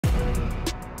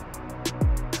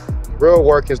real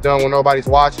work is done when nobody's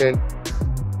watching.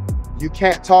 You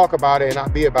can't talk about it and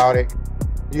not be about it.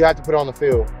 You have to put it on the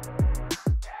field.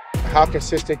 How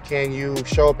consistent can you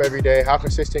show up every day? How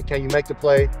consistent can you make the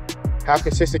play? How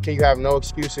consistent can you have no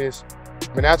excuses?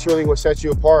 And that's really what sets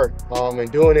you apart.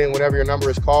 And doing it whenever your number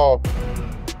is called.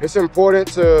 It's important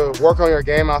to work on your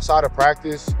game outside of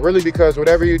practice, really, because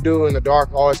whatever you do in the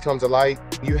dark always comes to light.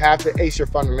 You have to ace your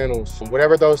fundamentals.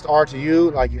 Whatever those are to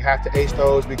you, like, you have to ace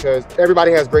those, because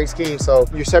everybody has great schemes, so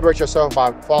you separate yourself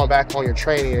by falling back on your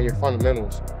training and your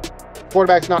fundamentals.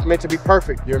 Quarterback's not meant to be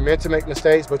perfect. You're meant to make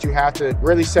mistakes, but you have to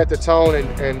really set the tone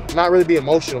and not really be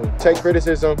emotional. Take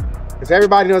criticism, because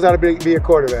everybody knows how to be a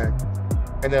quarterback,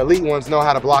 and the elite ones know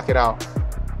how to block it out.